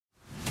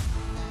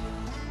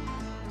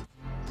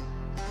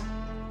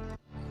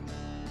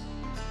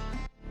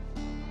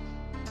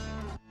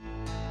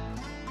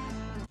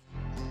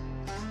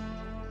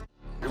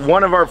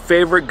one of our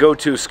favorite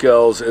go-to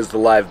skills is the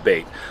live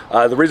bait.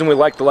 The reason we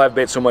like the live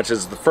bait so much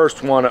is the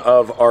first one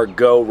of our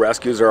go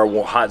rescues, or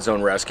our hot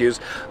zone rescues,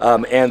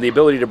 and the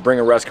ability to bring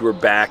a rescuer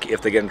back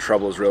if they get in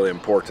trouble is really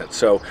important.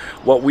 So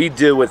what we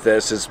do with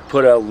this is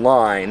put a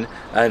line,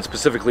 and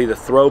specifically the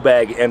throw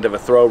bag end of a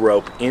throw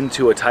rope,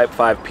 into a Type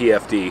 5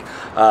 PFD.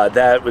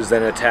 That was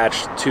then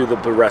attached to the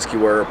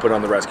rescuer, put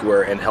on the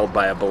rescuer, and held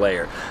by a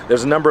belayer.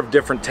 There's a number of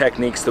different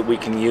techniques that we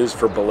can use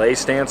for belay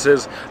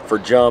stances, for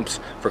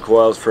jumps, for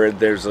coils,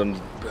 there's a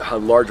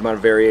large amount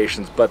of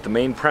variations, but the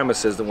main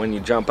premise is that when you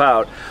jump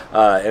out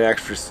and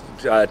actually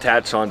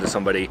attach onto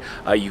somebody,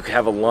 you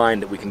have a line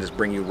that we can just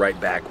bring you right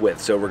back with.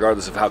 So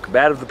regardless of how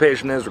combative the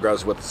patient is,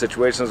 regardless of what the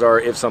situations are,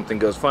 if something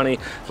goes funny,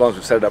 as long as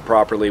we've set it up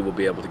properly, we'll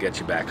be able to get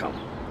you back home.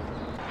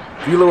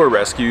 V-lower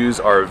rescues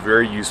are a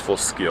very useful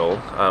skill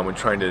when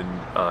trying to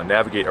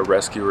navigate a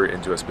rescuer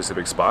into a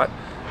specific spot.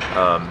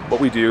 What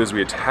we do is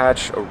we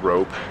attach a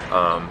rope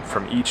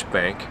from each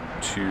bank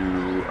to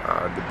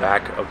the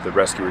back of the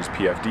rescuer's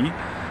PFD.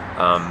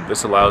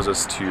 This allows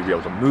us to be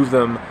able to move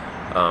them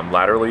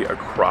laterally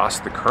across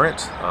the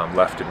current,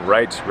 left and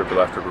right, river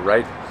left, river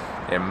right,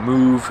 and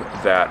move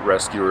that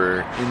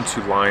rescuer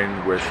into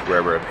line with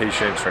wherever a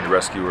patient, trying to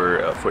rescue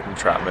a foot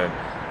entrapment,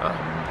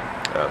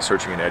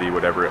 searching an eddy,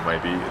 whatever it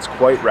might be. It's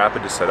quite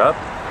rapid to set up.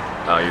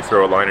 You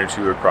throw a line or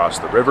two across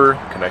the river,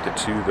 connect it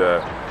to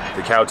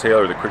the cowtail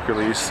or the quick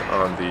release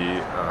on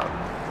the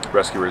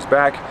rescuer's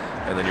back,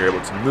 and then you're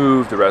able to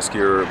move the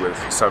rescuer with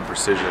some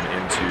precision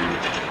into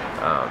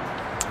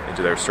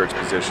their search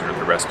position or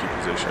the rescue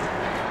position.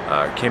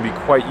 It can be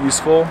quite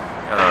useful.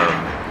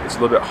 It's a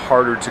little bit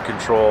harder to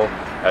control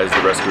as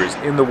the rescuer is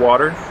in the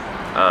water,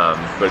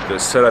 but the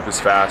setup is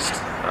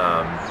fast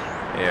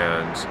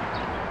and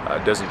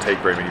it doesn't take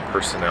very many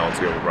personnel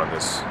to be able to run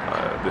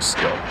this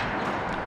skill.